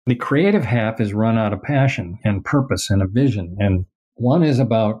The creative half is run out of passion and purpose and a vision. And one is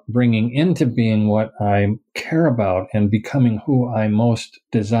about bringing into being what I care about and becoming who I most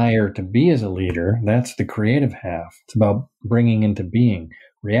desire to be as a leader. That's the creative half. It's about bringing into being.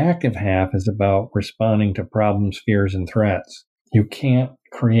 Reactive half is about responding to problems, fears, and threats. You can't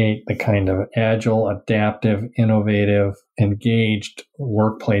create the kind of agile, adaptive, innovative, engaged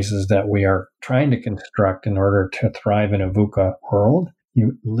workplaces that we are trying to construct in order to thrive in a VUCA world.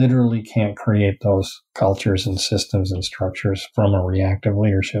 You literally can't create those cultures and systems and structures from a reactive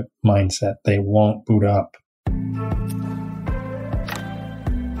leadership mindset. They won't boot up.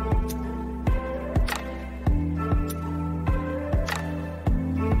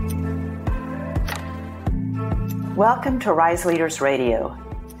 Welcome to Rise Leaders Radio.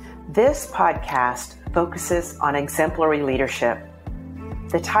 This podcast focuses on exemplary leadership,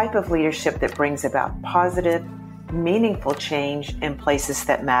 the type of leadership that brings about positive, meaningful change in places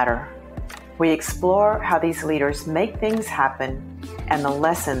that matter. We explore how these leaders make things happen and the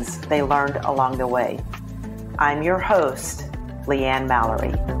lessons they learned along the way. I'm your host, Leanne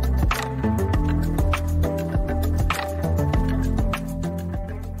Mallory.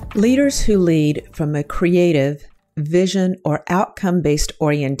 Leaders who lead from a creative, vision, or outcome-based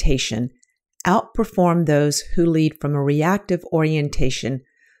orientation outperform those who lead from a reactive orientation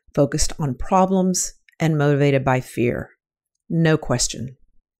focused on problems and motivated by fear. No question.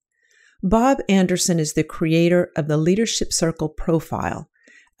 Bob Anderson is the creator of the Leadership Circle Profile,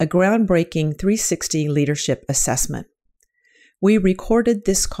 a groundbreaking 360 leadership assessment. We recorded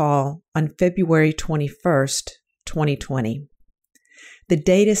this call on February 21st, 2020. The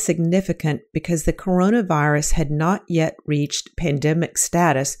data is significant because the coronavirus had not yet reached pandemic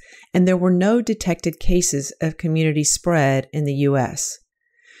status and there were no detected cases of community spread in the U.S.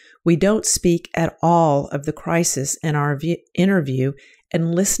 We don't speak at all of the crisis in our interview,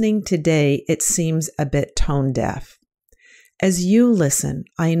 and listening today, it seems a bit tone deaf. As you listen,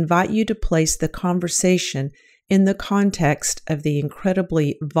 I invite you to place the conversation in the context of the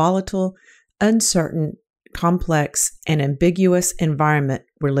incredibly volatile, uncertain, complex, and ambiguous environment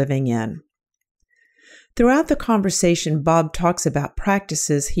we're living in. Throughout the conversation, Bob talks about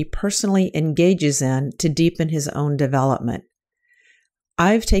practices he personally engages in to deepen his own development.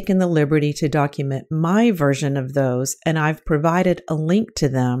 I've taken the liberty to document my version of those, and I've provided a link to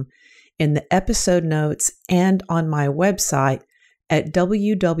them in the episode notes and on my website at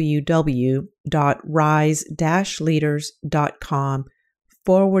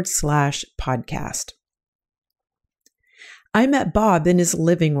www.rise-leaders.com/podcast. I met Bob in his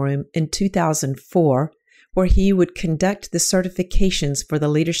living room in 2004, where he would conduct the certifications for the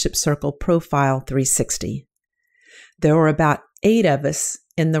Leadership Circle Profile 360. There were about 8 of us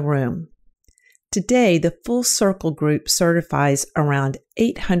in the room. Today, the Full Circle Group certifies around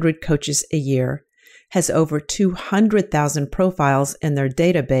 800 coaches a year, has over 200,000 profiles in their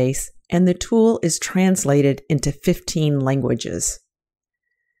database, and the tool is translated into 15 languages.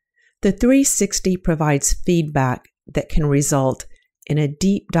 The 360 provides feedback that can result in a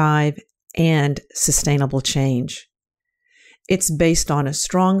deep dive and sustainable change. It's based on a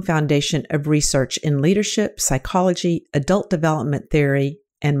strong foundation of research in leadership, psychology, adult development theory,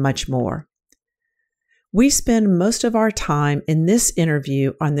 and much more. We spend most of our time in this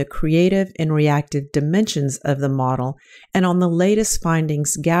interview on the creative and reactive dimensions of the model and on the latest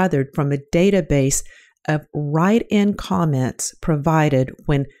findings gathered from a database of write-in comments provided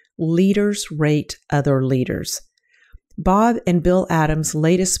when leaders rate other leaders. Bob and Bill Adams'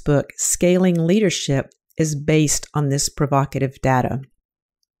 latest book, Scaling Leadership, is based on this provocative data.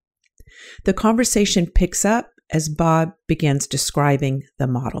 The conversation picks up as Bob begins describing the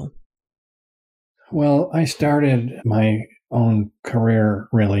model. Well, I started my own career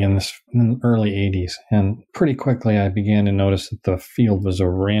really in the early 80s, and pretty quickly I began to notice that the field was a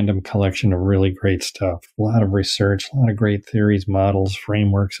random collection of really great stuff. A lot of research, a lot of great theories, models,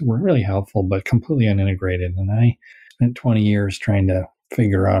 frameworks that were really helpful, but completely unintegrated. And I spent 20 years trying to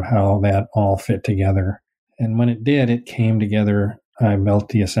figure out how that all fit together. And when it did, it came together. I built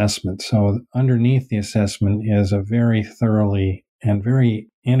the assessment. So underneath the assessment is a very thoroughly and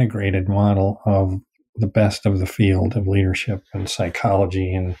very integrated model of the best of the field of leadership and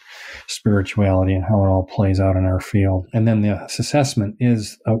psychology and spirituality and how it all plays out in our field. And then the assessment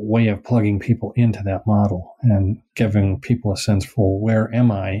is a way of plugging people into that model and giving people a sense for where am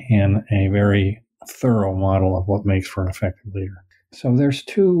I in a very thorough model of what makes for an effective leader. So there's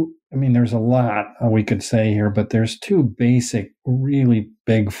a lot we could say here, but there's 2 basic, really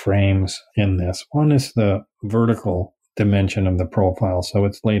big frames in this. One is the vertical dimension of the profile. So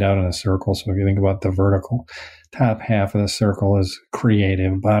it's laid out in a circle. So if you think about the vertical, top half of the circle is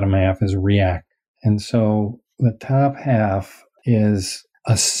creative, bottom half is react. And so the top half is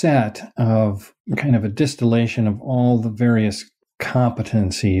a set of kind of a distillation of all the various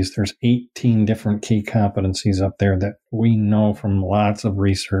competencies. There's 18 different key competencies up there that we know from lots of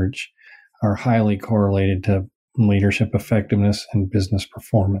research are highly correlated to leadership effectiveness and business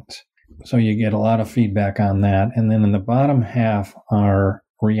performance. So you get a lot of feedback on that. And then in the bottom half are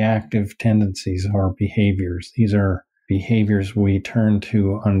reactive tendencies or behaviors. These are behaviors we turn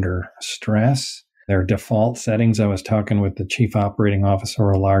to under stress. They're default settings. I was talking with the chief operating officer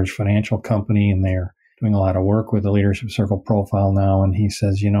of a large financial company, and they're doing a lot of work with the leadership circle profile now. And he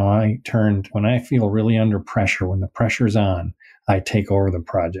says, when I feel really under pressure, when the pressure's on, I take over the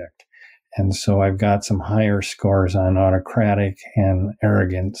project. And so I've got some higher scores on autocratic and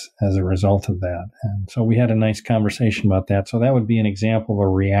arrogance as a result of that. And so we had a nice conversation about that. So that would be an example of a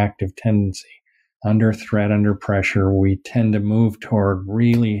reactive tendency. Under threat, under pressure, we tend to move toward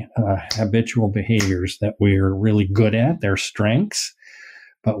really habitual behaviors that we're really good at. They're strengths,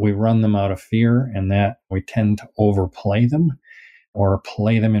 but we run them out of fear, and that we tend to overplay them or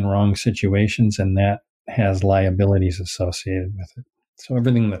play them in wrong situations, and that has liabilities associated with it. So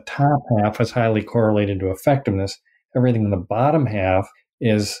everything in the top half is highly correlated to effectiveness. Everything in the bottom half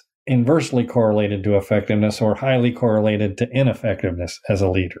is inversely correlated to effectiveness or highly correlated to ineffectiveness as a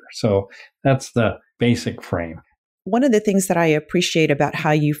leader. So that's the basic frame. One of the things that I appreciate about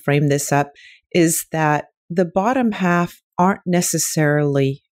how you frame this up is that the bottom half aren't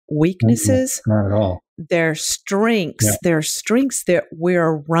necessarily weaknesses. Not at all. They're strengths. Yeah. They're strengths that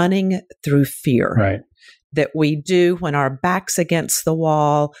we're running through fear. Right. That we do when our back's against the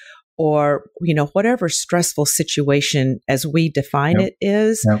wall, or, whatever stressful situation as we define it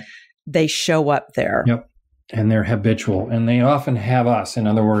is, they show up there. Yep. And they're habitual, and they often have us. In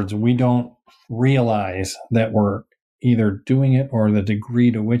other words, we don't realize that we're either doing it, or the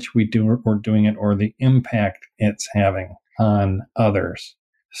degree to which we're doing it, or the impact it's having on others.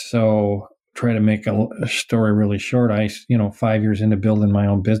 So try to make a story really short. 5 years into building my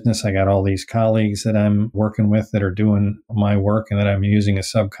own business, I got all these colleagues that I'm working with that are doing my work and that I'm using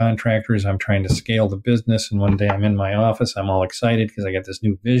as subcontractors. I'm trying to scale the business. And one day I'm in my office. I'm all excited because I got this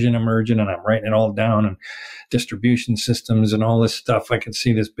new vision emerging, and I'm writing it all down, and distribution systems and all this stuff. I could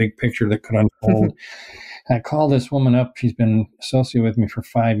see this big picture that could unfold. I call this woman up. She's been associated with me for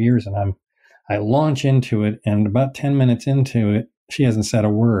 5 years, and I launch into it. And about 10 minutes into it, she hasn't said a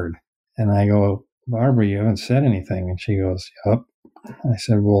word. And I go, Barbara, you haven't said anything. And she goes, yup. I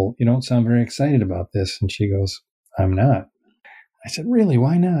said, well, you don't sound very excited about this. And she goes, I'm not. I said, really?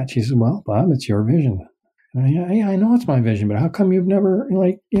 Why not? She said, well, Bob, it's your vision. And I know it's my vision, but how come you've never,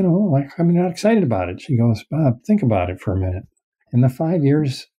 how come you're not excited about it? She goes, Bob, think about it for a minute. In the 5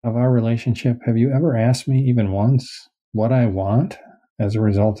 years of our relationship, have you ever asked me even once what I want as a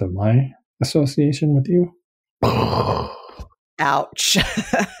result of my association with you? Ouch.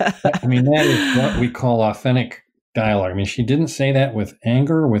 That is what we call authentic dialogue. She didn't say that with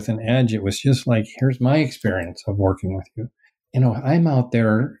anger, with an edge. It was just like, here's my experience of working with you. I'm out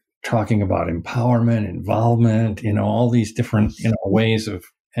there talking about empowerment, involvement, all these different, ways of,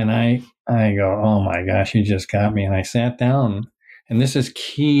 and I go, oh my gosh, you just got me. And I sat down, and this is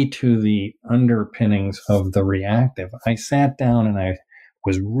key to the underpinnings of the reactive. I sat down and I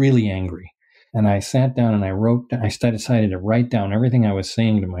was really angry. And I sat down and I decided to write down everything I was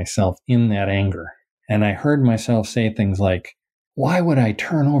saying to myself in that anger. And I heard myself say things like, why would I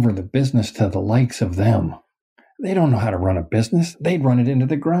turn over the business to the likes of them? They don't know how to run a business. They'd run it into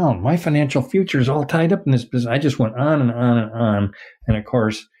the ground. My financial future is all tied up in this business. I just went on and on and on. And of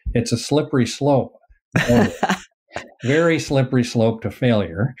course, it's a slippery slope. Very slippery slope to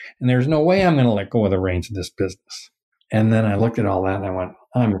failure. And there's no way I'm going to let go of the reins of this business. And then I looked at all that and I went,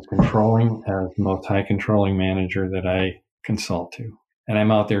 I'm as controlling as the most high controlling manager that I consult to. And I'm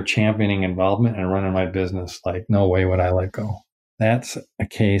out there championing involvement and running my business like, no way would I let go. That's a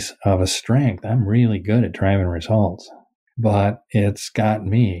case of a strength. I'm really good at driving results, but it's got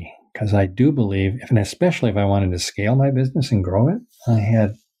me because I do believe, and especially if I wanted to scale my business and grow it, I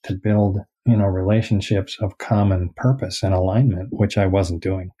had to build, relationships of common purpose and alignment, which I wasn't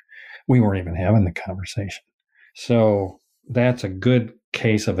doing. We weren't even having the conversation. So that's a good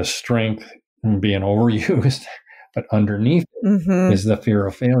case of a strength being overused, but underneath it is the fear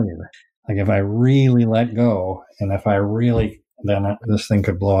of failure. Like if I really let go, and if I really, then this thing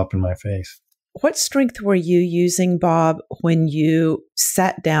could blow up in my face. What strength were you using, Bob, when you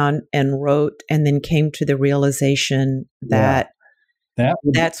sat down and wrote and then came to the realization that That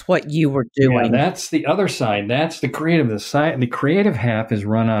would, That's what you were yeah, doing. that's the other side. That's the creative. The creative half is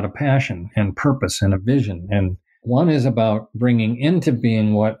run out of passion and purpose and a vision. And one is about bringing into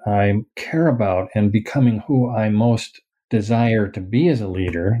being what I care about and becoming who I most desire to be as a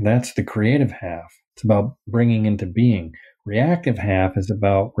leader. That's the creative half. It's about bringing into being. Reactive half is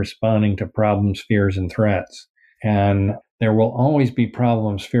about responding to problems, fears, and threats. And there will always be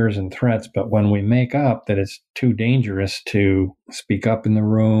problems, fears, and threats. But when we make up that it's too dangerous to speak up in the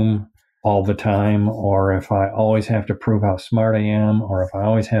room all the time, or if I always have to prove how smart I am, or if I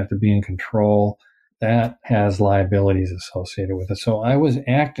always have to be in control, that has liabilities associated with it. So I was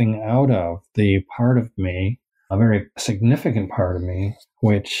acting out of the part of me, a very significant part of me,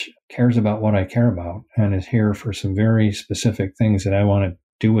 which cares about what I care about and is here for some very specific things that I want to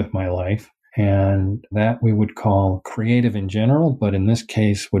do with my life. And that we would call creative in general, but in this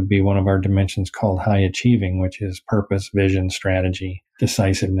case would be one of our dimensions called high achieving, which is purpose, vision, strategy,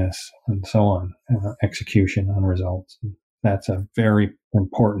 decisiveness, and so on, execution on results. That's a very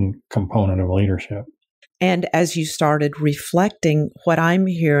important component of leadership. And as you started reflecting, what I'm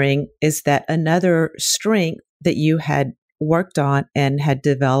hearing is that another strength that you had worked on and had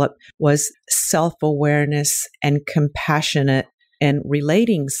developed was self-awareness and compassionate and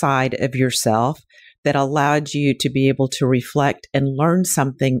relating side of yourself that allowed you to be able to reflect and learn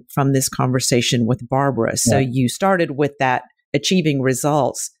something from this conversation with Barbara. So you started with that achieving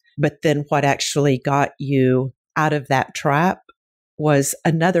results, but then what actually got you out of that trap was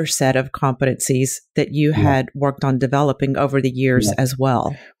another set of competencies that you had worked on developing over the years as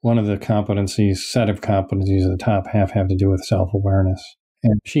well. One of the set of competencies at the top half have to do with self-awareness.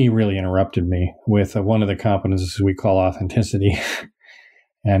 And she really interrupted me with one of the competencies we call authenticity.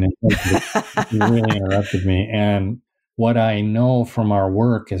 And it really interrupted me. And what I know from our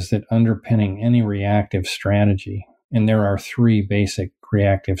work is that underpinning any reactive strategy, and there are three basic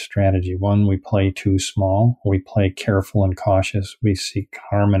reactive strategy. One, we play too small. We play careful and cautious. We seek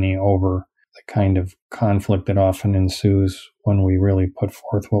harmony over the kind of conflict that often ensues when we really put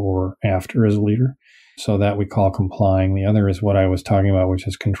forth what we're after as a leader. So that we call complying. The other is what I was talking about, which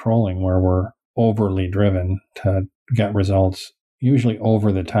is controlling, where we're overly driven to get results, usually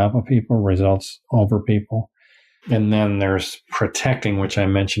over the top of people, results over people. And then there's protecting, which I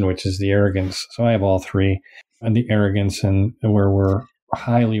mentioned, which is the arrogance. So I have all three. And the arrogance, and where we're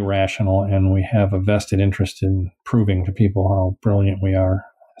highly rational and we have a vested interest in proving to people how brilliant we are.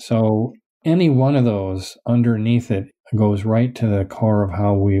 So any one of those underneath it goes right to the core of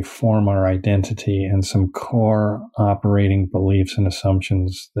how we form our identity and some core operating beliefs and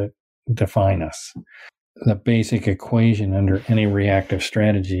assumptions that define us. The basic equation under any reactive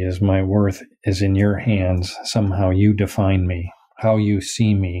strategy is my worth is in your hands. Somehow you define me. How you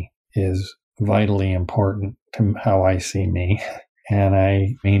see me is vitally important to how I see me. And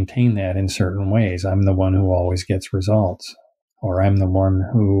I maintain that in certain ways. I'm the one who always gets results, or I'm the one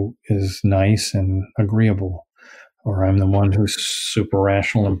who is nice and agreeable, or I'm the one who's super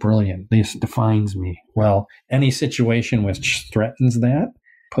rational and brilliant. This defines me. Well, any situation which threatens that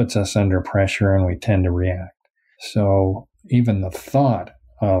puts us under pressure and we tend to react. So even the thought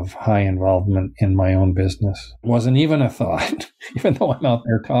of high involvement in my own business wasn't even a thought, even though I'm out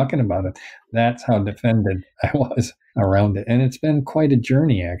there talking about it. That's how defended I was around it. And it's been quite a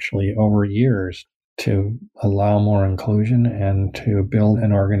journey, actually, over years to allow more inclusion and to build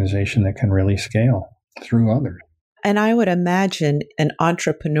an organization that can really scale through others. And I would imagine an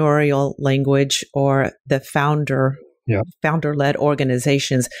entrepreneurial language or the founder-led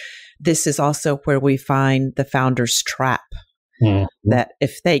organizations, this is also where we find the founder's trap. That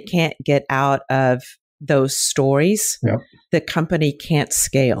if they can't get out of those stories, the company can't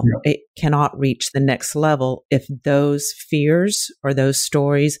scale. It cannot reach the next level if those fears or those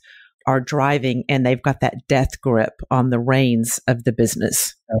stories are driving and they've got that death grip on the reins of the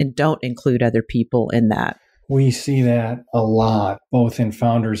business and don't include other people in that. We see that a lot, both in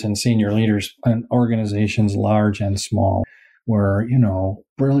founders and senior leaders in organizations large and small, where,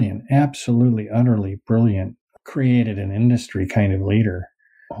 brilliant, absolutely, utterly brilliant, created an industry kind of leader,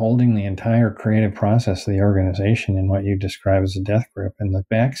 holding the entire creative process of the organization in what you describe as a death grip. And the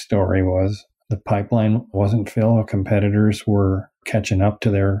backstory was the pipeline wasn't filled. Competitors were catching up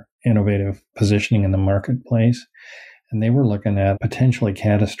to their innovative positioning in the marketplace. And they were looking at a potentially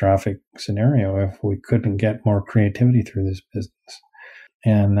catastrophic scenario if we couldn't get more creativity through this business.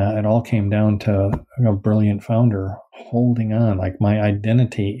 And it all came down to a brilliant founder holding on. Like, my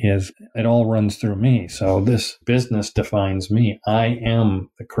identity it all runs through me. So this business defines me. I am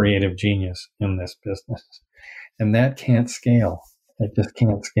the creative genius in this business. And that can't scale. It just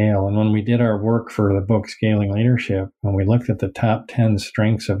can't scale. And when we did our work for the book Scaling Leadership, when we looked at the top 10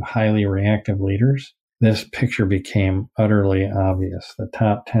 strengths of highly reactive leaders, this picture became utterly obvious. The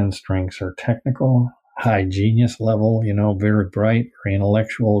top 10 strengths are technical, high genius level, very bright, very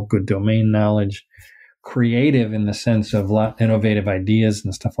intellectual, good domain knowledge, creative in the sense of innovative ideas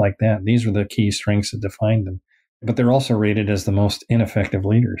and stuff like that. These are the key strengths that defined them. But they're also rated as the most ineffective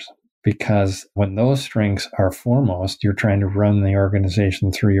leaders, because when those strengths are foremost, you're trying to run the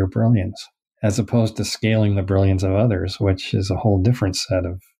organization through your brilliance, as opposed to scaling the brilliance of others, which is a whole different set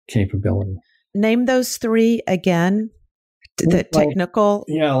of capability. Name those three again. The technical.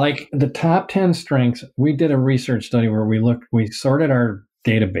 Like the top 10 strengths. We did a research study where we sorted our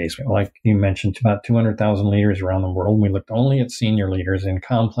database, like you mentioned, about 200,000 leaders around the world. We looked only at senior leaders in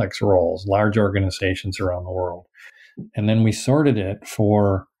complex roles, large organizations around the world. And then we sorted it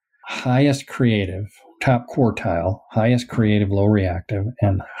for highest creative, top quartile, highest creative, low reactive,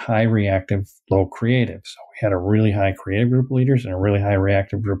 and high reactive, low creative. So we had a really high creative group of leaders and a really high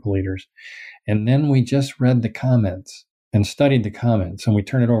reactive group of leaders. And then we just read the comments and studied the comments, and we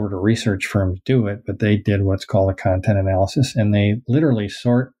turned it over to research firms to do it, but they did what's called a content analysis, and they literally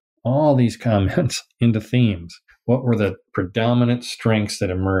sort all these comments into themes. What were the predominant strengths that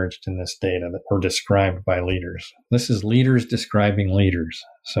emerged in this data that were described by leaders? This is leaders describing leaders.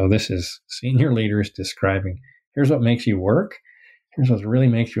 So this is senior leaders describing, here's what makes you work, here's what really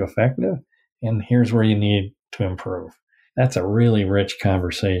makes you effective, and here's where you need to improve. That's a really rich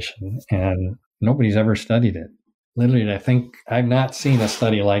conversation, and nobody's ever studied it. Literally, I think I've not seen a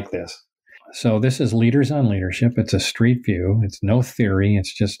study like this. So this is Leaders on Leadership. It's a street view. It's no theory.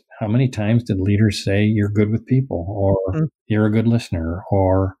 It's just how many times did leaders say you're good with people, or you're a good listener,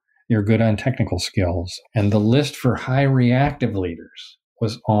 or you're good on technical skills. And the list for high reactive leaders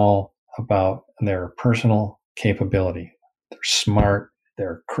was all about their personal capability. They're smart,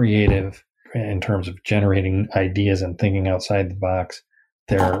 they're creative in terms of generating ideas and thinking outside the box.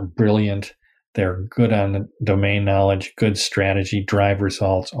 They're brilliant. They're good on domain knowledge, good strategy, drive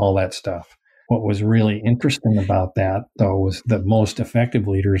results, all that stuff. What was really interesting about that, though, was the most effective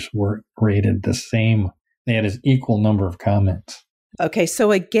leaders were rated the same. They had an equal number of comments. Okay,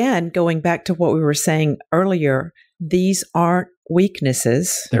 so again, going back to what we were saying earlier, these aren't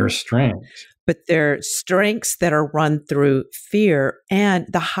weaknesses. They're strengths. But they're strengths that are run through fear. And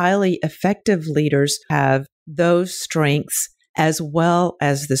the highly effective leaders have those strengths as well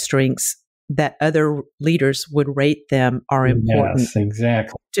as the strengths that other leaders would rate them are important. Yes,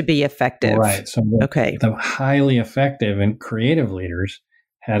 exactly. To be effective. Right. So the highly effective and creative leaders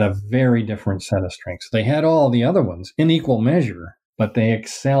had a very different set of strengths. They had all the other ones in equal measure, but they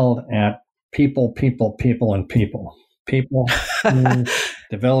excelled at people, and people. People,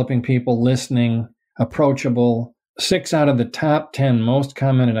 developing people, listening, approachable. 6 out of the top 10 most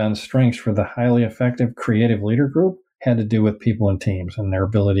commented on strengths for the highly effective creative leader group had to do with people and teams and their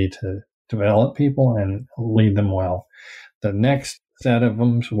ability to develop people and lead them well. The next set of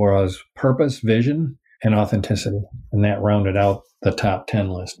them was purpose, vision, and authenticity. And that rounded out the top 10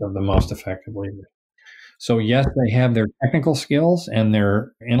 list of the most effective leaders. So yes, they have their technical skills and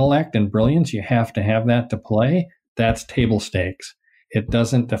their intellect and brilliance. You have to have that to play. That's table stakes. It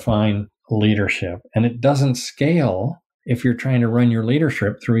doesn't define leadership, and it doesn't scale if you're trying to run your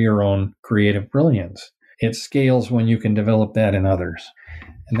leadership through your own creative brilliance. It scales when you can develop that in others.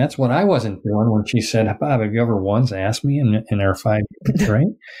 And that's what I wasn't doing when she said, Bob, have you ever once asked me in our 5 years, right?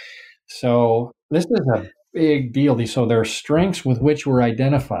 So this is a big deal. So there are strengths with which we're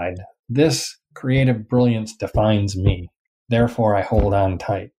identified. This creative brilliance defines me. Therefore, I hold on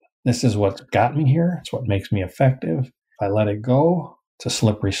tight. This is what got me here. It's what makes me effective. If I let it go, it's a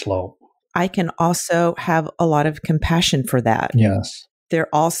slippery slope. I can also have a lot of compassion for that. Yes.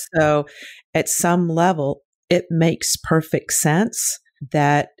 They're also, at some level, it makes perfect sense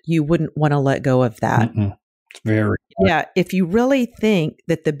that you wouldn't want to let go of that. It's very. Yeah. If you really think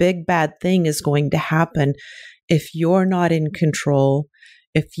that the big bad thing is going to happen, if you're not in control,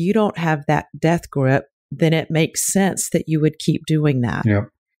 if you don't have that death grip, then it makes sense that you would keep doing that. Yep.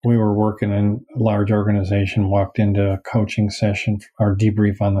 We were working in a large organization, walked into a coaching session, our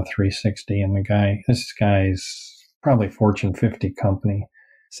debrief on the 360, and this guy's probably Fortune 50 company,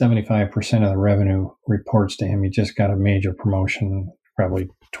 75% of the revenue reports to him. He just got a major promotion, probably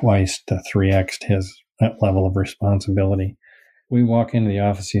twice to 3x his level of responsibility. We walk into the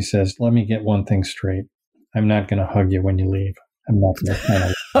office, he says, let me get one thing straight. I'm not going to hug you when you leave. I'm not going to kind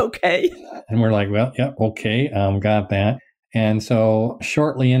of. Okay. And we're like, well, yeah, okay, got that. And so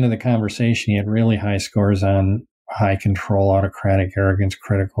shortly into the conversation, he had really high scores on high control, autocratic, arrogance,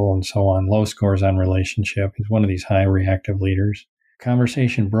 critical, and so on, low scores on relationship. He's one of these high reactive leaders.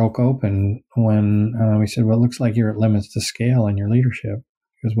 conversation broke open when we said, well, it looks like you're at limits to scale in your leadership.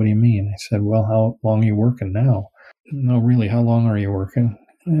 He goes, what do you mean? I said, well, how long are you working now? No, really, how long are you working?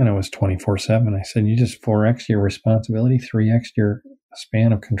 And it was 24/7. I said, you just 4X your responsibility, 3X your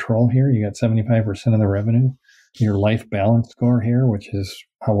span of control here. You got 75% of the revenue. Your life balance score here, which is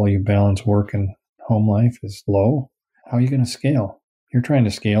how well you balance work and home life, is low. How are you going to scale? You're trying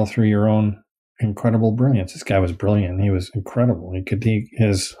to scale through your own incredible brilliance. This guy was brilliant. He was incredible.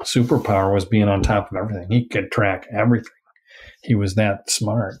 His superpower was being on top of everything. He could track everything. He was that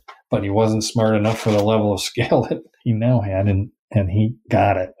smart, but he wasn't smart enough for the level of scale that he now had. And he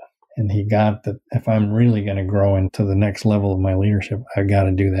got it. And he got that if I'm really going to grow into the next level of my leadership, I've got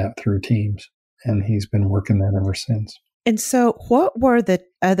to do that through teams. And he's been working that ever since. And so what were the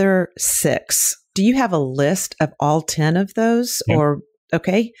other 6? Do you have a list of all 10 of those? Yep. Or,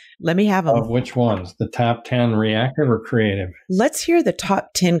 okay, let me have them. Of which ones? The top 10 reactive or creative? Let's hear the top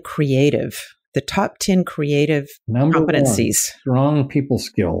 10 creative. The top 10 creative competencies. 1, strong people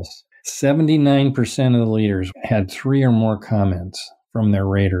skills. 79% of the leaders had 3 or more comments from their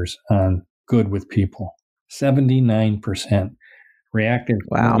raters on good with people. 79%. Reactive,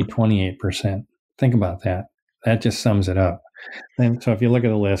 wow. 28%. Think about that. That just sums it up. And so if you look at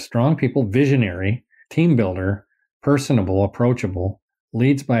the list, strong people, visionary, team builder, personable, approachable,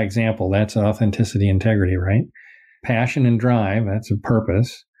 leads by example. That's authenticity, integrity, right? Passion and drive. That's a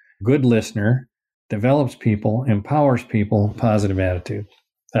purpose. Good listener, develops people, empowers people, positive attitude.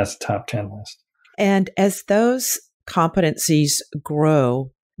 That's the top 10 list. And as those competencies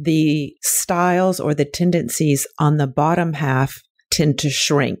grow, the styles or the tendencies on the bottom half tend to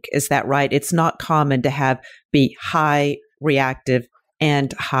shrink. Is that right? It's not common to be high reactive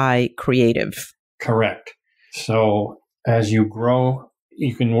and high creative. Correct. So as you grow,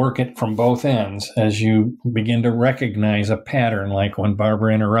 you can work it from both ends. As you begin to recognize a pattern, like when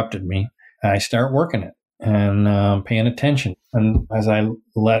Barbara interrupted me, I start working it and paying attention. And as I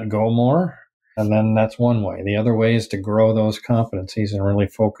let go more, and then that's one way. The other way is to grow those competencies and really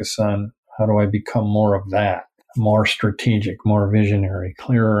focus on how do I become more of that, more strategic, more visionary,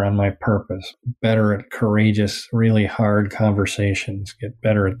 clearer on my purpose, better at courageous, really hard conversations, get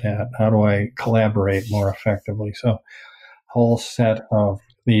better at that. How do I collaborate more effectively? So whole set of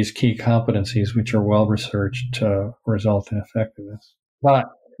these key competencies, which are well researched to result in effectiveness. But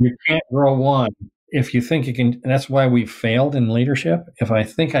you can't grow one if you think you can. That's why we've failed in leadership. If I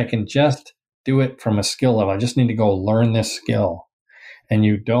think I can just do it from a skill level, I just need to go learn this skill, and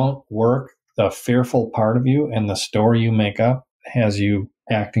you don't work the fearful part of you and the story you make up has you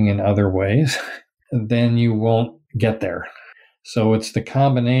acting in other ways, then you won't get there. So it's the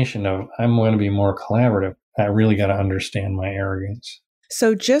combination of I'm going to be more collaborative. I really got to understand my arrogance.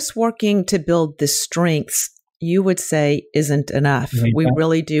 So just working to build the strengths, you would say, isn't enough. Yeah. We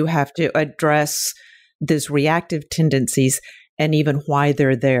really do have to address those reactive tendencies and even why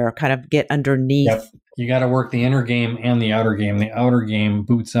they're there, kind of get underneath. Yep. You got to work the inner game and the outer game. The outer game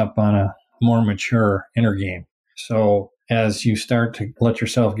boots up on a more mature inner game. So as you start to let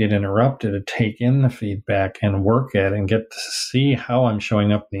yourself get interrupted, to take in the feedback and work it and get to see how I'm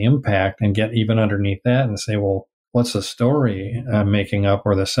showing up the impact and get even underneath that and say, well, what's the story I'm making up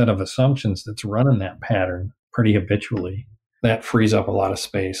or the set of assumptions that's running that pattern pretty habitually? That frees up a lot of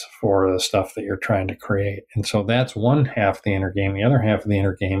space for the stuff that you're trying to create. And so that's one half of the inner game. The other half of the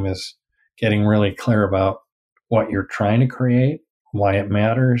inner game is getting really clear about what you're trying to create, why it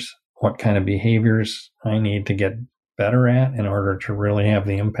matters, what kind of behaviors I need to get better at in order to really have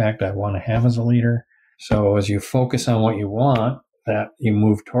the impact I want to have as a leader. So as you focus on what you want, that you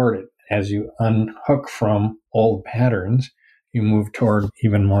move toward it. As you unhook from old patterns, you move toward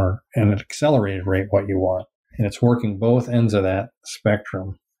even more at an accelerated rate what you want. And it's working both ends of that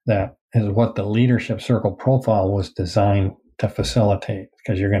spectrum. That is what the leadership circle profile was designed to facilitate,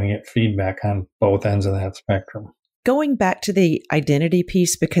 because you're going to get feedback on both ends of that spectrum. Going back to the identity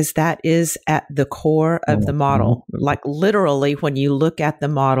piece, because that is at the core of the model. Like literally, when you look at the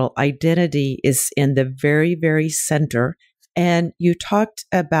model, identity is in the very, very center. And you talked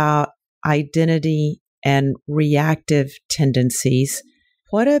about identity and reactive tendencies.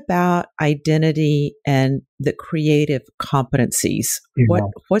 What about identity and the creative competencies? Yeah.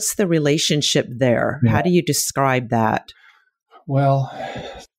 What's the relationship there? Yeah. How do you describe that? Well,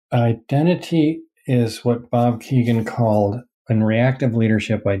 identity is what Bob Keegan called, in reactive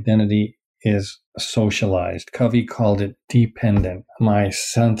leadership, identity is socialized. Covey called it dependent. My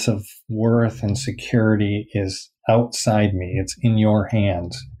sense of worth and security is outside me. It's in your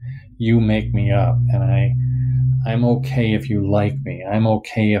hands. You make me up, and I'm okay if you like me. I'm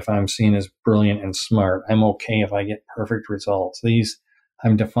okay if I'm seen as brilliant and smart. I'm okay if I get perfect results. These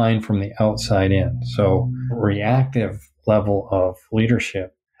I'm defined from the outside in. So reactive level of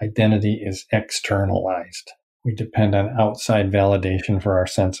leadership, identity is externalized. We depend on outside validation for our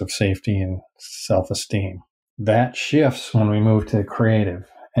sense of safety and self-esteem. That shifts when we move to creative,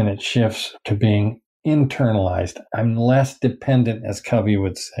 and it shifts to being internalized. I'm less dependent, as Covey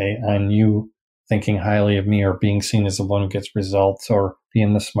would say, on you thinking highly of me or being seen as the one who gets results or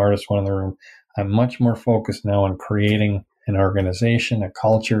being the smartest one in the room. I'm much more focused now on creating an organization, a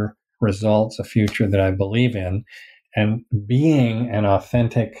culture, results, a future that I believe in, and being an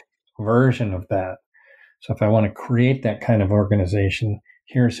authentic version of that. So if I want to create that kind of organization,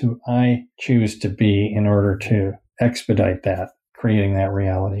 here's who I choose to be in order to expedite that, creating that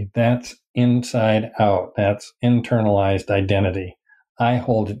reality. That's inside out. That's internalized identity. I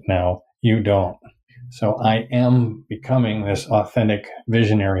hold it now. You don't. So I am becoming this authentic,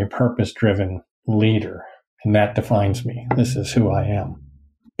 visionary, purpose-driven leader. And that defines me. This is who I am.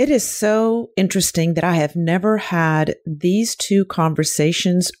 It is so interesting that I have never had these two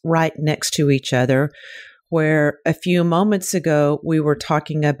conversations right next to each other, where a few moments ago we were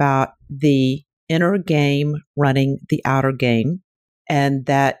talking about the inner game running the outer game, and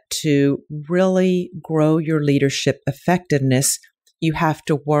that to really grow your leadership effectiveness, you have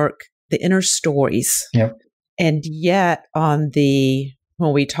to work the inner stories. Yep. And yet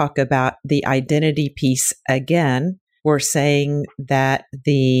when we talk about the identity piece again, we're saying that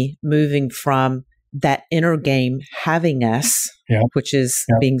the moving from that inner game having us, which is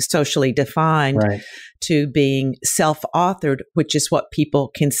being socially defined, right, to being self-authored, which is what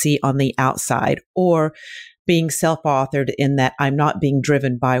people can see on the outside, or being self-authored in that I'm not being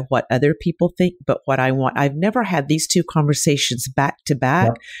driven by what other people think, but what I want. I've never had these two conversations back to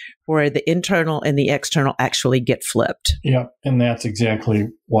back where the internal and the external actually get flipped. Yeah, and that's exactly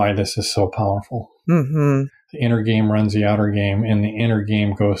why this is so powerful. Mm-hmm. The inner game runs the outer game, and the inner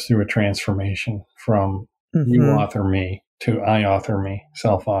game goes through a transformation from you author me to I author me,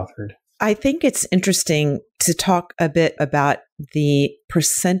 self-authored. I think it's interesting to talk a bit about the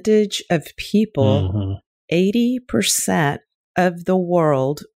percentage of people. 80% of the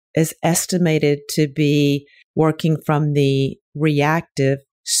world is estimated to be working from the reactive,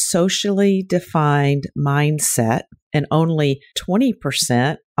 socially defined mindset, and only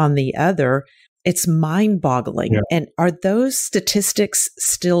 20% on the other. It's mind-boggling. Yeah. And are those statistics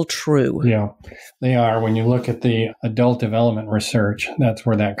still true? Yeah, they are. When you look at the adult development research, that's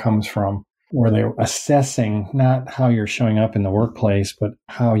where that comes from, where they're assessing not how you're showing up in the workplace, but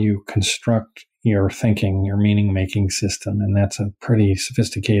how you construct your thinking, your meaning-making system. And that's a pretty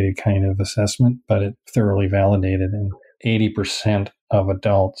sophisticated kind of assessment, but it's thoroughly validated. And 80% of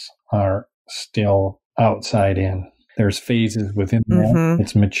adults are still outside in. There's phases within that.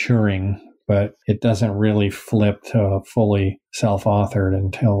 It's maturing, but it doesn't really flip to fully self-authored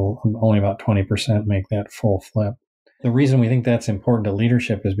until only about 20% make that full flip. The reason we think that's important to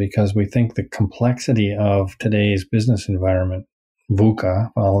leadership is because we think the complexity of today's business environment,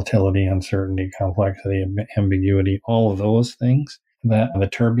 VUCA, volatility, uncertainty, complexity, ambiguity, all of those things, that the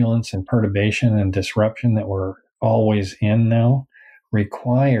turbulence and perturbation and disruption that we're always in now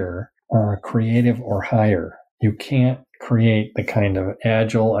require creative or higher. You can't create the kind of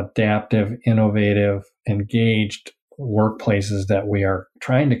agile, adaptive, innovative, engaged workplaces that we are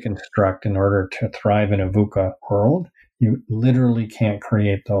trying to construct in order to thrive in a VUCA world. You literally can't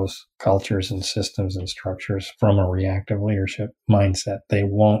create those cultures and systems and structures from a reactive leadership mindset. They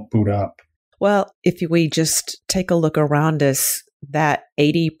won't boot up. Well, if we just take a look around us, that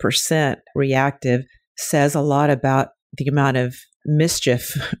 80% reactive says a lot about the amount of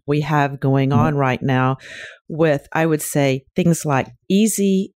mischief we have going on right now with, I would say, things like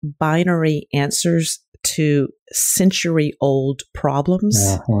easy binary answers to century-old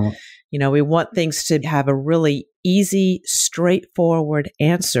problems. You know, we want things to have a really easy, straightforward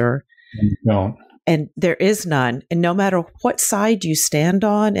answer. No. And there is none. And no matter what side you stand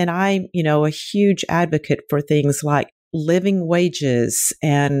on, and I'm, a huge advocate for things like living wages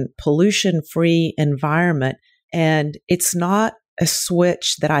and pollution-free environment. And it's not a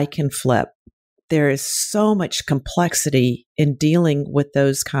switch that I can flip. There is so much complexity in dealing with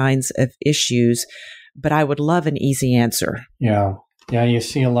those kinds of issues, but I would love an easy answer. Yeah, you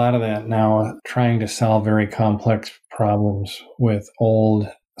see a lot of that now, trying to solve very complex problems with old,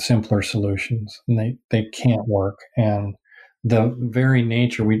 simpler solutions. And they can't work. And the very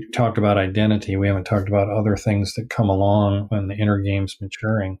nature, we talked about identity. We haven't talked about other things that come along when the inner game's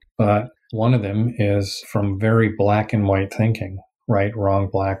maturing. But one of them is from very black and white thinking. right, wrong,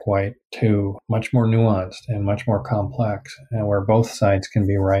 black, white, to much more nuanced and much more complex, and where both sides can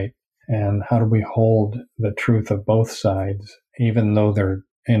be right. And how do we hold the truth of both sides, even though they're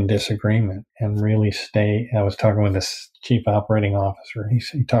in disagreement, and really stay? I was talking with this chief operating officer.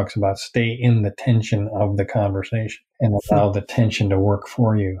 He talks about stay in the tension of the conversation and allow the tension to work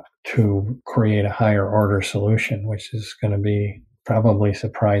for you to create a higher order solution, which is going to be probably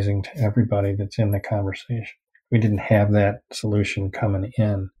surprising to everybody that's in the conversation. We didn't have that solution coming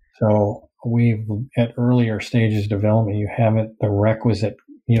in. So we've, at earlier stages of development, you haven't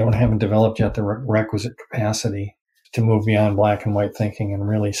developed yet the requisite capacity to move beyond black and white thinking and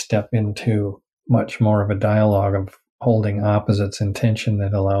really step into much more of a dialogue of holding opposites in tension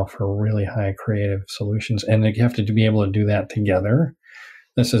that allow for really high creative solutions. And you have to be able to do that together.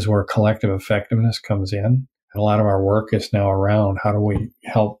 This is where collective effectiveness comes in. A lot of our work is now around how do we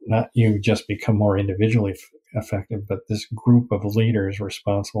help not you just become more individually effective, but this group of leaders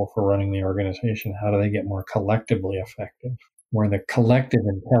responsible for running the organization, how do they get more collectively effective? Where the collective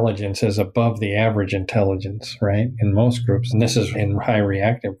intelligence is above the average intelligence, right? In most groups, and this is in high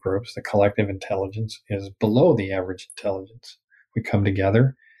reactive groups, the collective intelligence is below the average intelligence. We come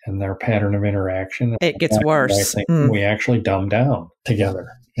together and their pattern of interaction, it gets worse. We actually dumb down together.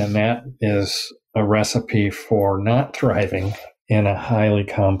 And that is a recipe for not thriving in a highly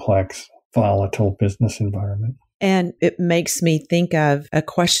complex, volatile business environment. And it makes me think of a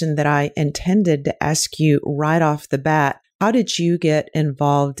question that I intended to ask you right off the bat. How did you get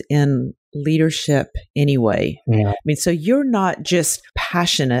involved in leadership anyway? Yeah. I mean, so you're not just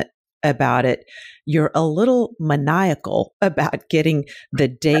passionate about it. You're a little maniacal about getting the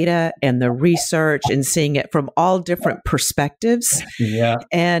data and the research and seeing it from all different perspectives. Yeah.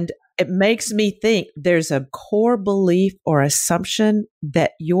 And it makes me think there's a core belief or assumption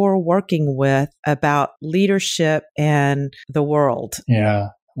that you're working with about leadership and the world. Yeah.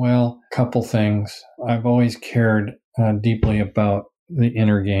 Well, a couple things. I've always cared deeply about the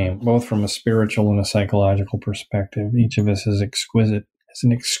inner game, both from a spiritual and a psychological perspective. Each of us is exquisite, is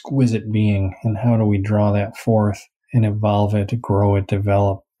an exquisite being, and how do we draw that forth and evolve it, grow it,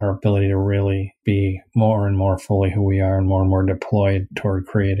 develop our ability to really be more and more fully who we are and more deployed toward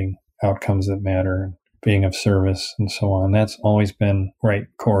creating outcomes that matter and being of service and so on. That's always been right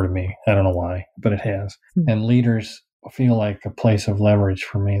core to me. I don't know why, but it has. And leaders feel like a place of leverage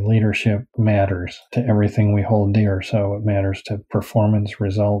for me. Leadership matters to everything we hold dear. So it matters to performance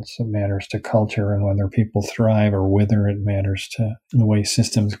results. It matters to culture and whether people thrive or wither. It matters to the way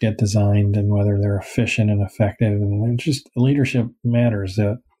systems get designed and whether they're efficient and effective. And just leadership matters.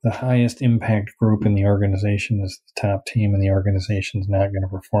 The highest impact group in the organization is the top team, and the organization is not going to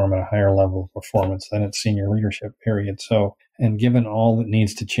perform at a higher level of performance than its senior leadership, period. So, and given all that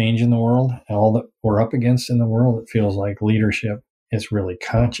needs to change in the world, and all that we're up against in the world, it feels like leadership is really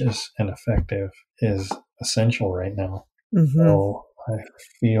conscious and effective is essential right now. Mm-hmm. So I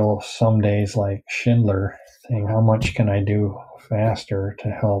feel some days like Schindler saying, how much can I do faster to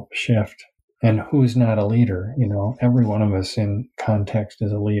help shift? And who's not a leader? You know, every one of us in context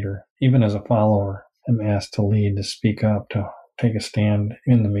is a leader. Even as a follower, I'm asked to lead, to speak up, to take a stand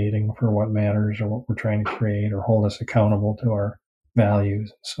in the meeting for what matters or what we're trying to create or hold us accountable to our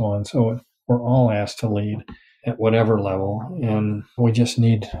values and so on. So we're all asked to lead at whatever level. And we just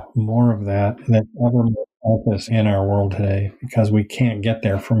need more of that ever more focus in our world today, because we can't get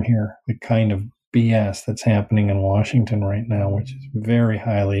there from here. The kind of BS that's happening in Washington right now, which is very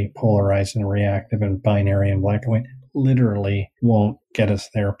highly polarized and reactive and binary and black and white, literally won't get us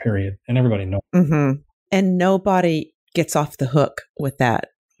there, period. And everybody knows. Mm-hmm. And nobody gets off the hook with that,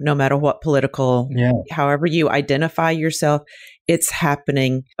 no matter what political, however you identify yourself, it's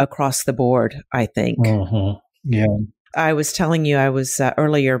happening across the board, I think. Mm-hmm. Yeah. I was telling you, I was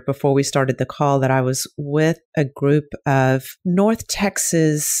earlier before we started the call that I was with a group of North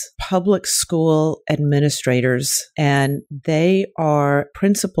Texas public school administrators, and they are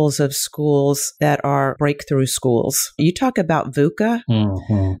principals of schools that are breakthrough schools. You talk about VUCA,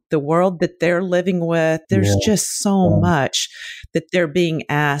 the world that they're living with, there's just so much that they're being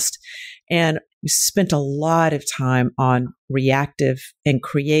asked. And we spent a lot of time on reactive and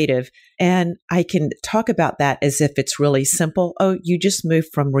creative. And I can talk about that as if it's really simple. Oh, you just move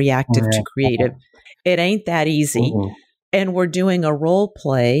from reactive to creative. It ain't that easy. And we're doing a role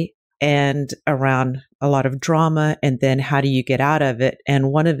play and around a lot of drama. And then how do you get out of it?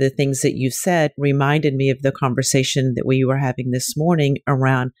 And one of the things that you said reminded me of the conversation that we were having this morning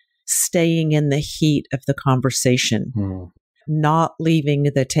around staying in the heat of the conversation. Not leaving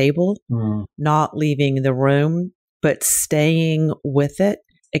the table, not leaving the room, but staying with it,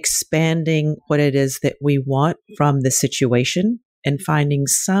 expanding what it is that we want from the situation, and finding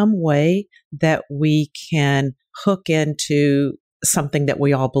some way that we can hook into something that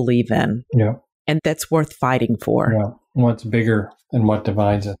we all believe in. Yeah. And that's worth fighting for. Yeah. What's bigger than what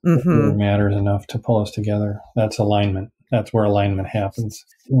divides us? What really matters enough to pull us together? That's alignment. That's where alignment happens.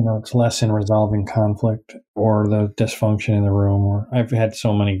 It's less in resolving conflict or the dysfunction in the room. Or I've had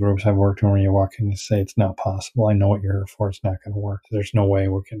so many groups I've worked in where you walk in and say, it's not possible. I know what you're here for. It's not going to work. There's no way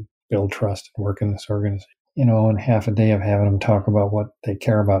we can build trust and work in this organization. And half a day of having them talk about what they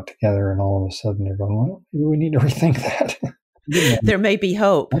care about together, and all of a sudden they're going, well, maybe we need to rethink that. There may be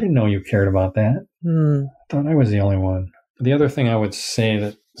hope. I didn't know you cared about that. I thought I was the only one. The other thing I would say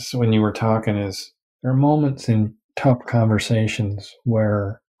that when you were talking is there are moments in tough conversations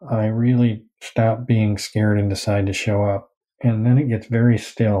where I really stop being scared and decide to show up. And then it gets very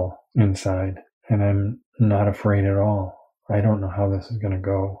still inside, and I'm not afraid at all. I don't know how this is going to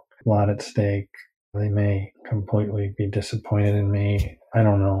go. A lot at stake. They may completely be disappointed in me. I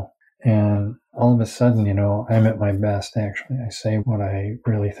don't know. And all of a sudden, I'm at my best, actually. I say what I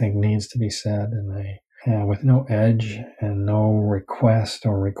really think needs to be said, and with no edge and no request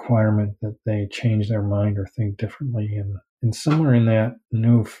or requirement that they change their mind or think differently. And somewhere in that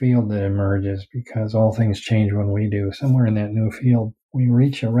new field that emerges, because all things change when we do, somewhere in that new field, we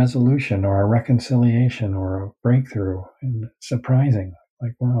reach a resolution or a reconciliation or a breakthrough. And it's surprising.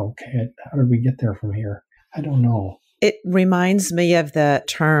 Like, wow, okay, how did we get there from here? I don't know. It reminds me of the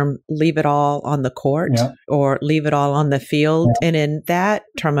term leave it all on the court or leave it all on the field. And in that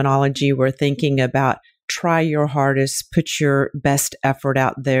terminology, we're thinking about try your hardest, put your best effort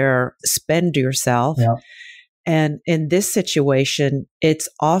out there, spend yourself. And in this situation, it's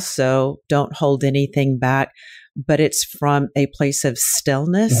also don't hold anything back, but it's from a place of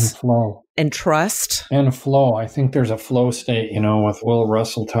stillness and flow and trust. And flow. I think there's a flow state, with Will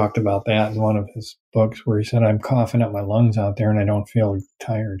Russell talked about that in one of his books where he said, I'm coughing up my lungs out there and I don't feel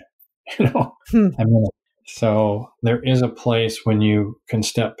tired. So there is a place when you can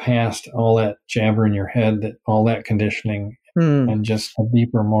step past all that jabber in your head, that all that conditioning, and just a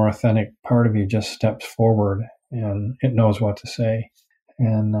deeper, more authentic part of you just steps forward, and it knows what to say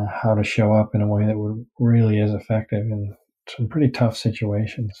and how to show up in a way that really is effective in some pretty tough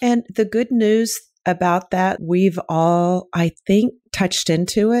situations. And the good news about that, we've all, I think, touched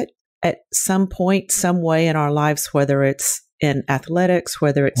into it at some point, some way in our lives, whether it's in athletics,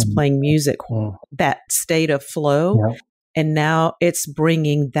 whether it's playing music, that state of flow. And now it's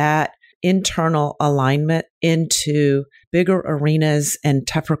bringing that internal alignment into bigger arenas and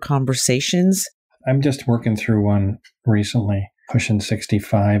tougher conversations. I'm just working through one recently, pushing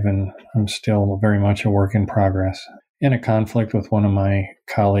 65, and I'm still very much a work in progress. In a conflict with one of my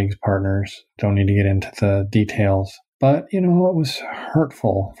colleagues, partners, don't need to get into the details. But, it was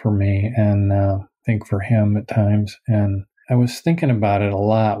hurtful for me and I think for him at times. And I was thinking about it a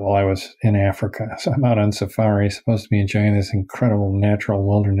lot while I was in Africa. So I'm out on safari, supposed to be enjoying this incredible natural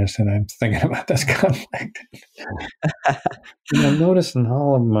wilderness, and I'm thinking about this conflict. I'm noticing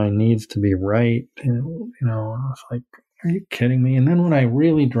all of my needs to be right. And, I was like, are you kidding me? And then when I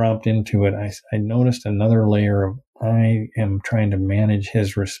really dropped into it, I noticed another layer of I am trying to manage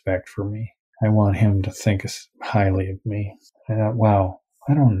his respect for me. I want him to think highly of me. I thought, wow,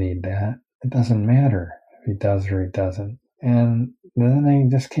 I don't need that. It doesn't matter if he does or he doesn't. And then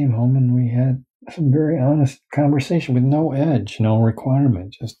I just came home and we had some very honest conversation with no edge, no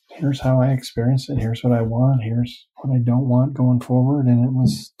requirement. Just here's how I experience it. Here's what I want. Here's what I don't want going forward. And it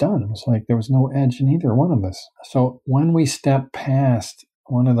was done. It was like there was no edge in either one of us. So when we step past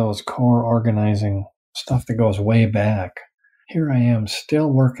one of those core organizing stuff that goes way back, here I am still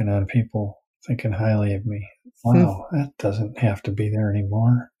working on people thinking highly of me. Wow, that doesn't have to be there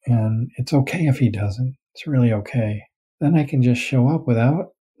anymore. And it's okay if he doesn't. It's really okay. Then I can just show up without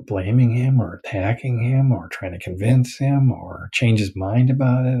blaming him or attacking him or trying to convince him or change his mind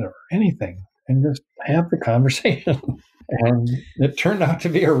about it or anything, and just have the conversation. And it turned out to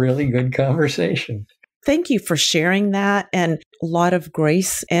be a really good conversation. Thank you for sharing that, and a lot of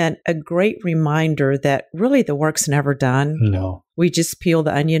grace and a great reminder that really the work's never done. No. We just peel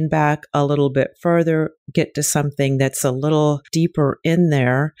the onion back a little bit further, get to something that's a little deeper in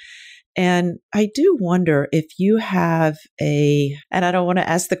there. And I do wonder if you have and I don't want to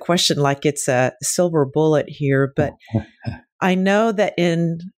ask the question like it's a silver bullet here, but I know that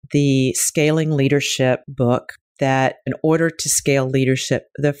in the Scaling Leadership book, that in order to scale leadership,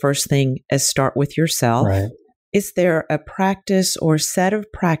 the first thing is start with yourself. Right. Is there a practice or set of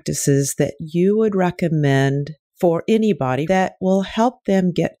practices that you would recommend for anybody that will help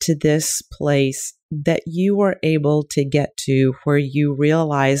them get to this place that you were able to get to, where you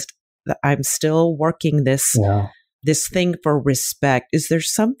realized that I'm still working this this thing for respect. Is there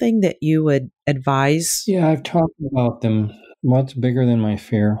something that you would advise? Yeah, I've talked about them. What's bigger than my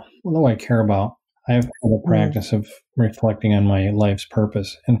fear? What do I care about? I've had a practice of reflecting on my life's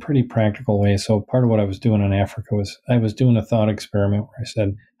purpose in pretty practical ways. So part of what I was doing in Africa was I was doing a thought experiment where I said,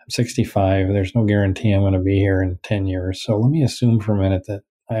 I'm 65. There's no guarantee I'm going to be here in 10 years. So let me assume for a minute that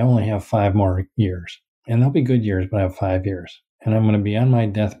I only have 5 more years. And they'll be good years, but I have 5 years. And I'm going to be on my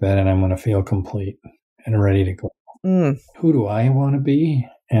deathbed and I'm going to feel complete and ready to go. Who do I want to be?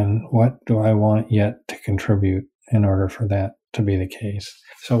 And what do I want yet to contribute in order for that to be the case?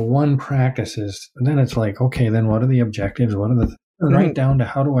 So one practice is, then it's like, okay, then what are the objectives? What are the, right down to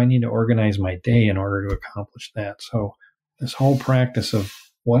how do I need to organize my day in order to accomplish that? So this whole practice of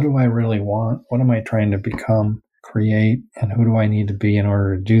what do I really want? What am I trying to become, create, and who do I need to be in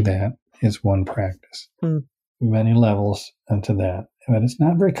order to do that is one practice. Many levels into that. But it's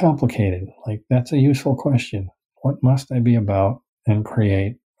not very complicated. Like, that's a useful question. What must I be about and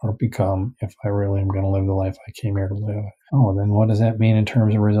create or become if I really am going to live the life I came here to live? Oh, then what does that mean in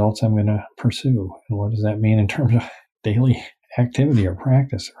terms of results I'm going to pursue? And what does that mean in terms of daily activity or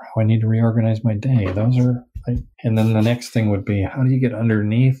practice or how I need to reorganize my day? Those are like, and then the next thing would be, how do you get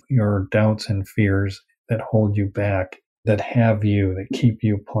underneath your doubts and fears that hold you back, that have you, that keep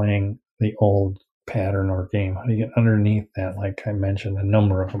you playing the old pattern or game? How do you get underneath that? Like I mentioned, a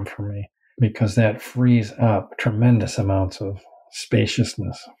number of them for me, because that frees up tremendous amounts of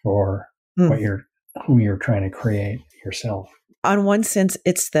spaciousness for who you're trying to create yourself. On one sense,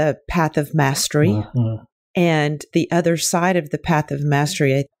 it's the path of mastery. And the other side of the path of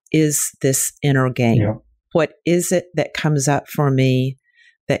mastery is this inner game. Yep. What is it that comes up for me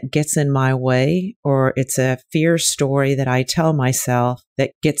that gets in my way? Or it's a fear story that I tell myself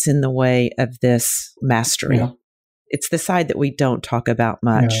that gets in the way of this mastery. Yep. It's the side that we don't talk about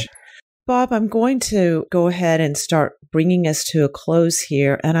much. Yeah. Bob, I'm going to go ahead and start bringing us to a close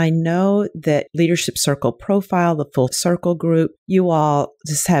here. And I know that Leadership Circle Profile, the Full Circle group, you all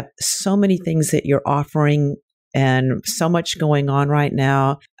just have so many things that you're offering and so much going on right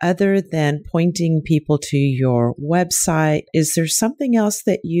now. Other than pointing people to your website, is there something else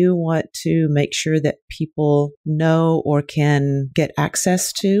that you want to make sure that people know or can get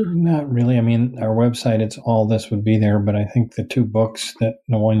access to? Not really. I mean, our website, it's all this would be there, but I think the 2 books, that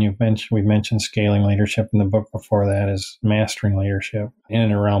the one you've mentioned, we mentioned Scaling Leadership, and the book before that is Mastering Leadership, in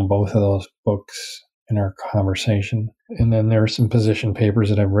and around both of those books in our conversation. And then there are some position papers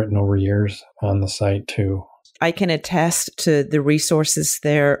that I've written over years on the site too. I can attest to the resources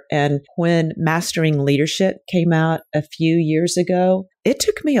there. And when Mastering Leadership came out a few years ago, it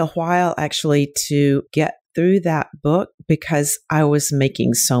took me a while actually to get through that book because I was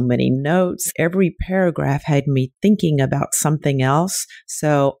making so many notes. Every paragraph had me thinking about something else.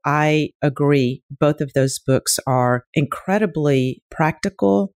 So I agree. Both of those books are incredibly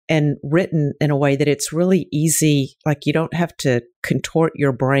practical and written in a way that it's really easy. Like, you don't have to contort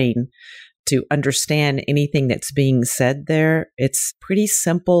your brain to understand anything that's being said there. It's pretty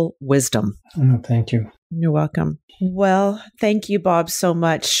simple wisdom. Oh, thank you. You're welcome. Well, thank you, Bob, so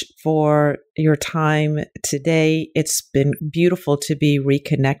much for your time today. It's been beautiful to be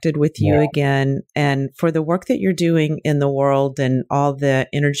reconnected with you again, and for the work that you're doing in the world and all the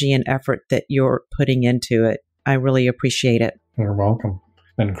energy and effort that you're putting into it. I really appreciate it. You're welcome.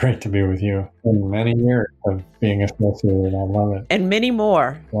 It's been great to be with you. In many years of being associated. I love it. And many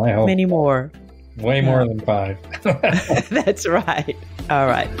more. Well, I hope many more. Way more than 5. That's right. All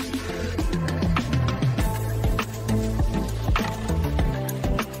right.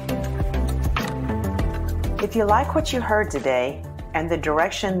 If you like what you heard today and the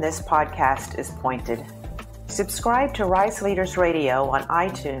direction this podcast is pointed, subscribe to Rise Leaders Radio on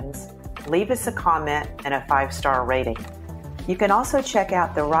iTunes, leave us a comment and a 5-star rating. You can also check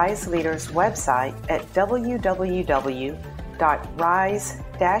out the Rise Leaders website at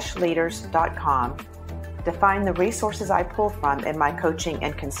www.rise-leaders.com to find the resources I pull from in my coaching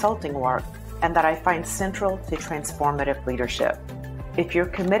and consulting work and that I find central to transformative leadership. If you're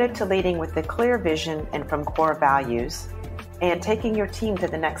committed to leading with a clear vision and from core values and taking your team to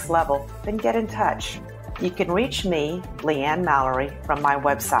the next level, then get in touch. You can reach me, Leanne Mallory, from my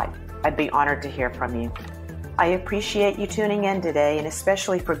website. I'd be honored to hear from you. I appreciate you tuning in today, and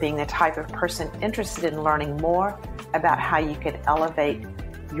especially for being the type of person interested in learning more about how you can elevate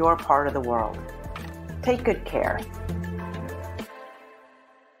your part of the world. Take good care.